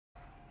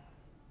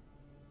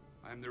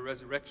I am the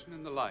resurrection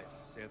and the life,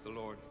 saith the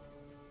Lord.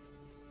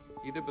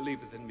 He that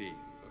believeth in me,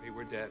 though he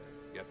were dead,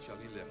 yet shall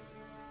he live.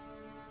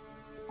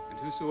 And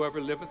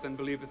whosoever liveth and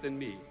believeth in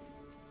me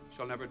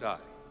shall never die.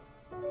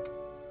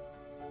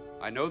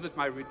 I know that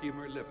my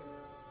Redeemer liveth,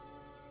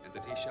 and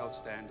that he shall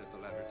stand at the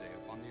latter day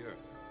upon the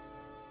earth.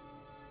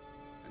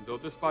 And though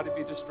this body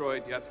be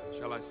destroyed, yet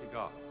shall I see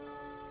God,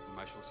 whom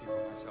I shall see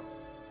for myself.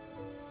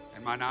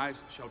 And mine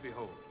eyes shall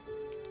behold,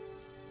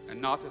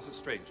 and not as a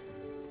stranger,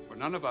 for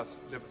none of us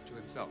liveth to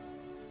himself,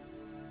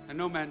 and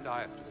no man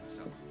dieth to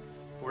himself.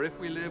 For if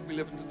we live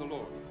unto the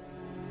Lord.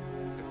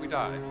 If we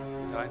die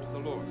unto the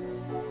Lord.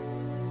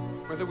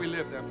 Whether we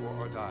live, therefore,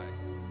 or die,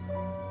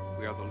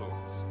 we are the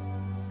Lord's.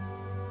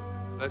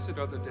 Blessed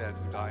are the dead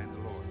who die in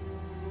the Lord,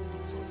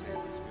 and so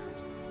saith the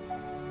Spirit,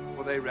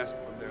 for they rest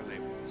from their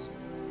labors.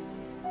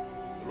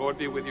 The Lord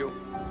be with you.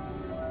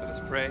 Let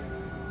us pray.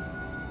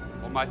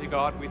 Almighty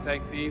God, we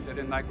thank thee that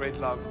in thy great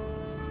love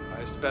thou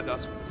hast fed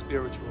us with the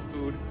spiritual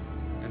food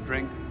and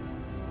drink,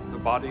 the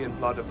body and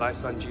blood of thy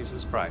Son,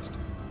 Jesus Christ,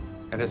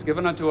 and hast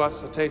given unto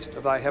us a taste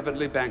of thy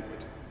heavenly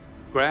banquet.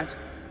 Grant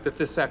that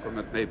this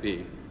sacrament may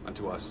be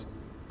unto us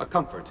a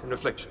comfort in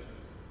affliction,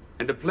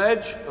 and a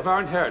pledge of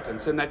our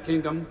inheritance in that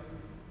kingdom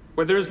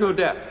where there is no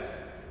death,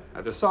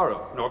 neither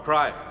sorrow nor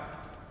crying,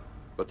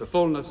 but the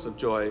fullness of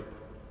joy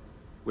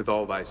with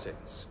all thy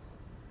saints.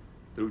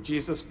 Through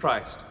Jesus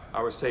Christ,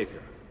 our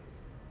Savior.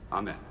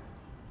 Amen.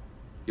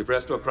 Give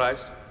rest, O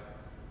Christ,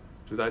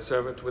 to thy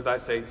servant with thy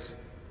saints,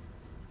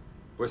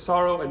 where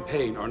sorrow and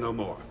pain are no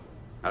more,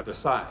 neither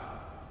sighing,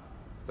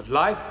 but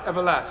life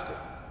everlasting.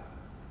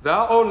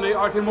 Thou only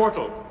art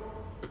immortal,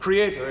 the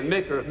creator and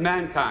maker of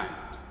mankind,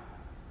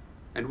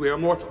 and we are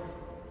mortal,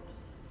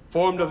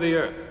 formed of the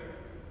earth,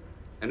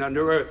 and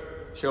under earth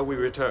shall we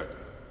return.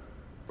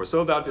 For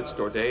so thou didst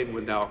ordain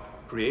when thou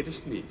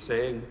createst me,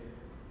 saying,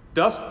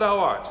 Dust thou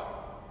art,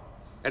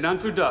 and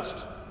unto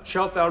dust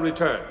shalt thou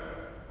return.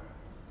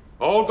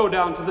 All go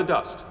down to the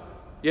dust,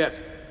 yet,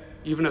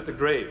 even at the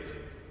grave,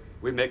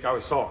 we make our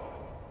song.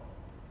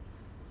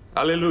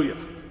 Alleluia.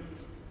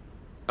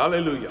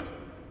 Alleluia.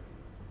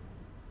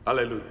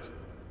 Alleluia.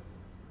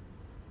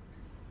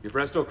 Give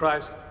rest, O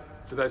Christ,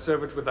 to thy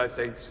servant with thy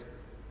saints,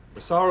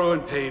 where sorrow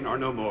and pain are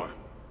no more,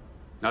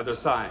 neither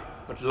sighing,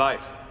 but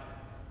life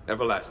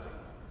everlasting.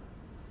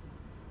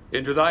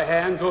 Into thy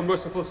hands, O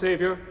merciful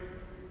Savior,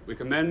 we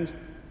commend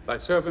thy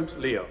servant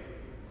Leo.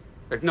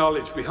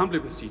 Acknowledge, we humbly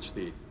beseech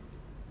thee,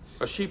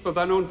 a sheep of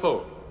thine own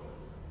fold,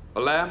 a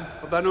lamb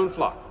of thine own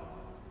flock,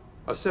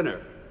 a sinner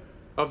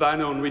of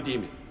thine own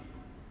redeeming.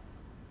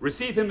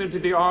 Receive him into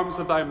the arms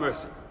of thy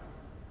mercy,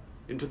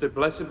 into the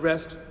blessed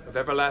rest of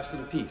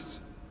everlasting peace,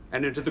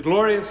 and into the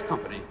glorious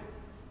company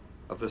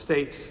of the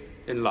saints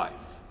in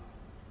life.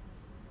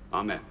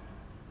 Amen.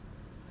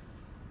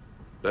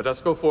 Let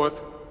us go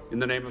forth in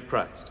the name of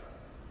Christ.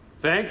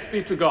 Thanks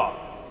be to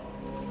God.